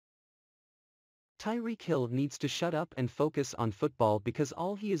Tyreek Hill needs to shut up and focus on football because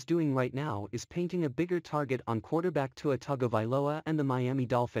all he is doing right now is painting a bigger target on quarterback Tua Tagovailoa and the Miami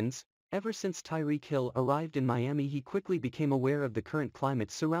Dolphins. Ever since Tyreek Hill arrived in Miami, he quickly became aware of the current climate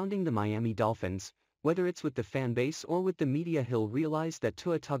surrounding the Miami Dolphins. Whether it's with the fan base or with the media, Hill realized that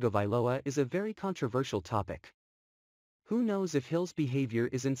Tua Tagovailoa is a very controversial topic. Who knows if Hill's behavior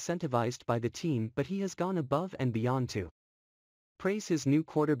is incentivized by the team, but he has gone above and beyond to praise his new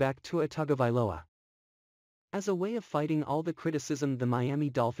quarterback Tua Tagovailoa. As a way of fighting all the criticism the Miami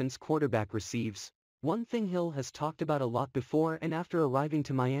Dolphins quarterback receives, one thing Hill has talked about a lot before and after arriving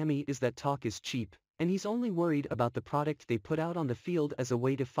to Miami is that talk is cheap, and he's only worried about the product they put out on the field as a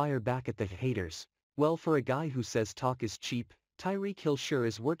way to fire back at the haters. Well, for a guy who says talk is cheap, Tyreek Hill sure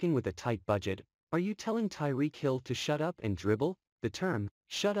is working with a tight budget. Are you telling Tyreek Hill to shut up and dribble? The term,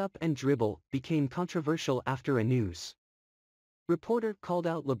 shut up and dribble, became controversial after a news reporter called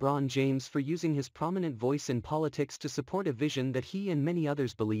out LeBron James for using his prominent voice in politics to support a vision that he and many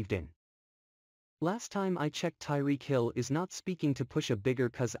others believed in. Last time I checked, Tyreek Hill is not speaking to push a bigger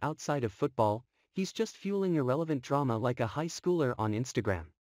cause outside of football, he's just fueling irrelevant drama like a high schooler on Instagram.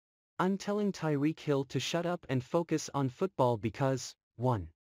 I'm telling Tyreek Hill to shut up and focus on football because, 1.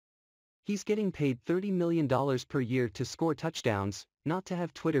 He's getting paid $30 million per year to score touchdowns, not to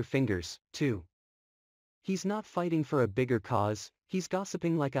have Twitter fingers. 2. He's not fighting for a bigger cause, he's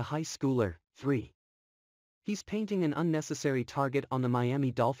gossiping like a high schooler. 3. He's painting an unnecessary target on the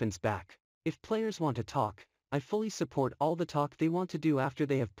Miami Dolphins' back. If players want to talk, I fully support all the talk they want to do after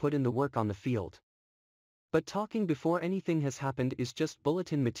they have put in the work on the field. But talking before anything has happened is just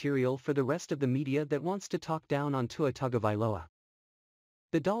bulletin material for the rest of the media that wants to talk down on Tua Tagovailoa.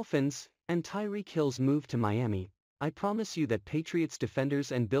 The Dolphins, and Tyreek Hill's move to Miami, I promise you that Patriots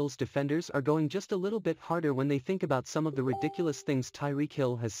defenders and Bills defenders are going just a little bit harder when they think about some of the ridiculous things Tyreek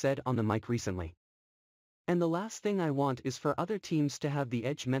Hill has said on the mic recently. And the last thing I want is for other teams to have the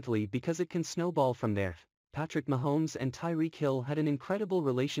edge mentally because it can snowball from there. Patrick Mahomes and Tyreek Hill had an incredible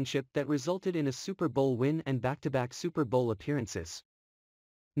relationship that resulted in a Super Bowl win and back-to-back Super Bowl appearances.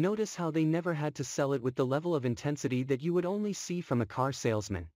 Notice how they never had to sell it with the level of intensity that you would only see from a car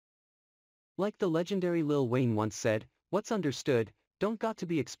salesman. Like the legendary Lil Wayne once said, "What's understood, don't got to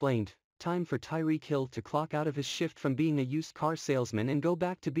be explained." Time for Tyreek Hill to clock out of his shift from being a used car salesman and go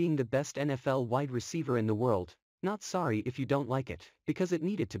back to being the best NFL wide receiver in the world. Not sorry if you don't like it, because it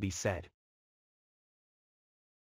needed to be said.